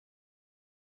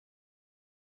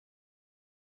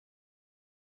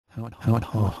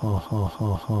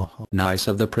Nice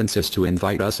of the princess to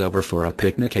invite us over for a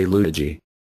picnic, Luigi.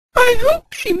 I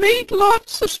hope she made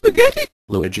lots of spaghetti.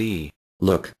 Luigi,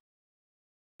 look.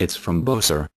 It's from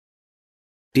Bowser.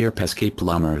 Dear pesky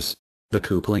plumbers, the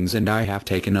Kooplings and I have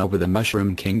taken over the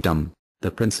Mushroom Kingdom.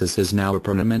 The princess is now a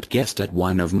permanent guest at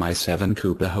one of my 7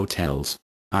 Koopa hotels.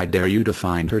 I dare you to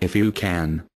find her if you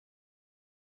can.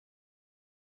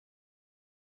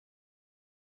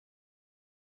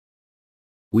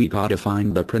 We gotta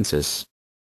find the princess.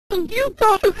 And you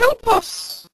gotta help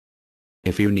us.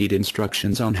 If you need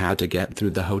instructions on how to get through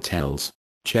the hotels,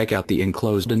 check out the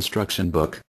enclosed instruction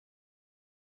book.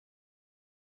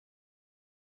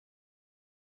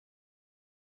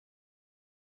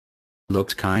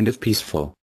 Looks kind of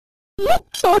peaceful.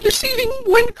 Looks are deceiving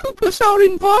when Koopas are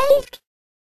involved.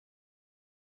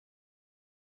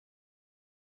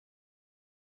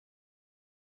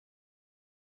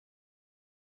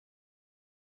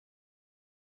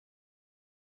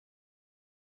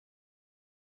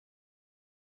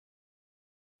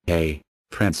 Hey,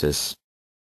 princess.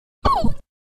 Oh.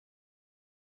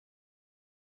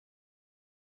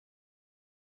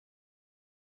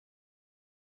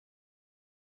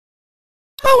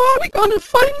 How are we gonna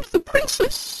find the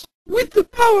princess, with the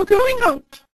power going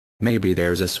out? Maybe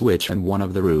there's a switch in one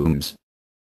of the rooms.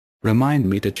 Remind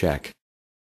me to check.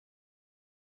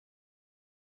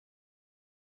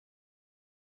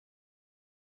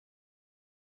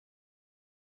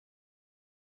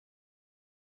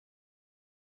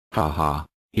 Haha,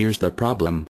 here's the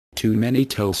problem, too many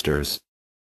toasters.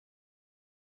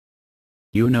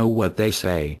 You know what they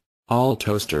say, all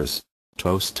toasters,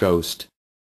 toast toast.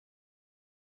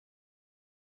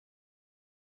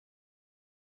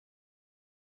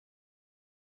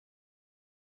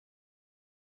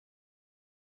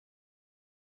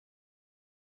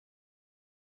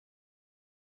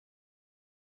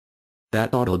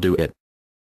 That ought'll do it.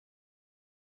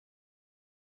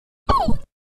 Oh.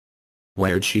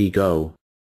 Where'd she go?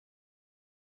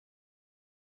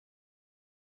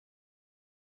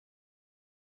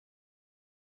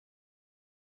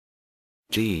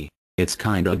 Gee, it's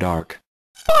kinda dark.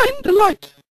 Find a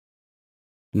light.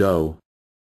 No.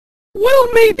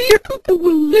 Well, maybe a Koopa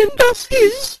will lend us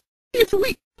his, if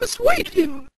we persuade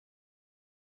him.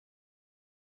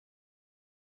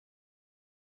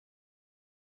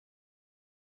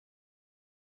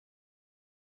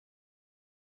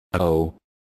 Oh.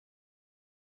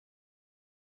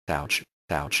 Ouch,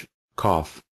 ouch,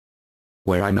 cough.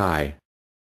 Where am I?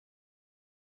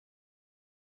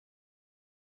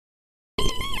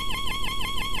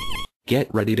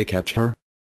 Get ready to catch her.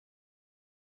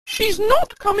 She's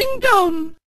not coming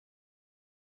down.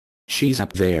 She's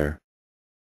up there.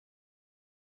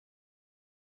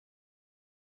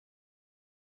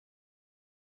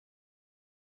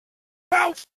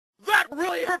 Ouch! That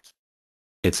really hurts!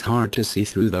 It's hard to see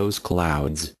through those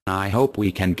clouds. I hope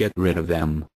we can get rid of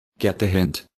them. Get the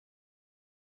hint?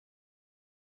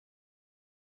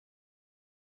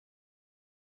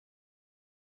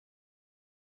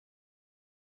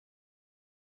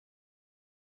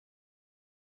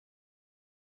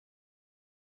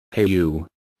 Hey you!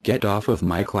 Get off of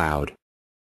my cloud.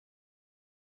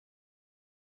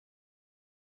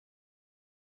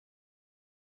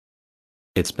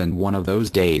 It's been one of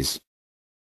those days.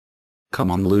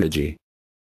 Come on, Luigi.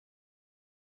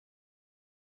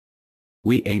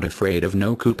 We ain't afraid of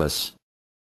no Koopas.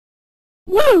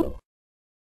 Whoa!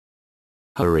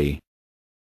 Hurry.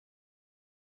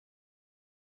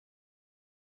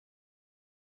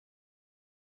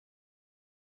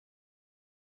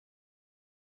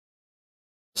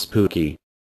 Spooky.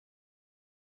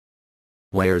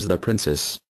 Where's the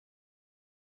princess?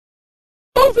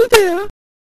 Over there.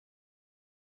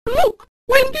 Look,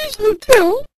 Wendy's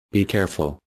hotel. Be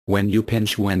careful. When you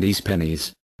pinch Wendy's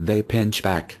pennies, they pinch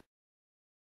back.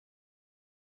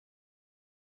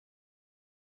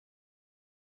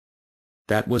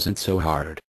 That wasn't so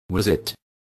hard, was it?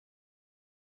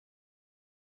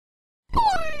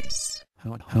 Boys!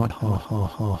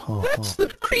 That's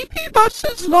the creepy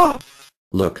boss's laugh.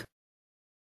 Look.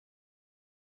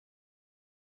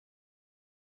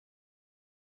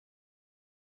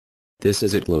 This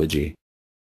is it, Luigi.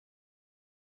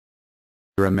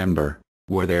 Remember,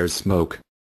 where there's smoke,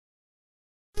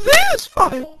 There's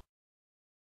fire.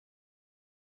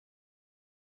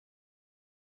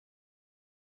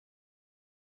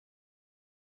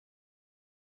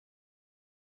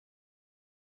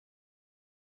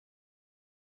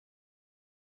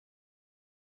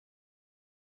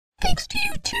 Thanks to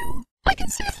you two, I can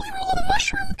safely rule the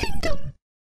Mushroom Kingdom,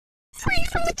 free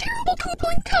from the terrible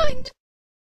Koopling kind.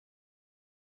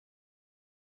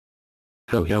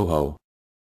 Ho ho ho.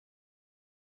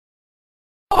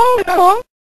 Oh,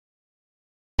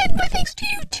 and my thanks to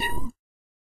you too.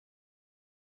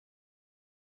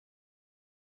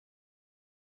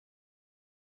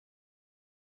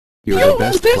 You're the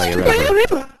best player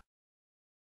ever.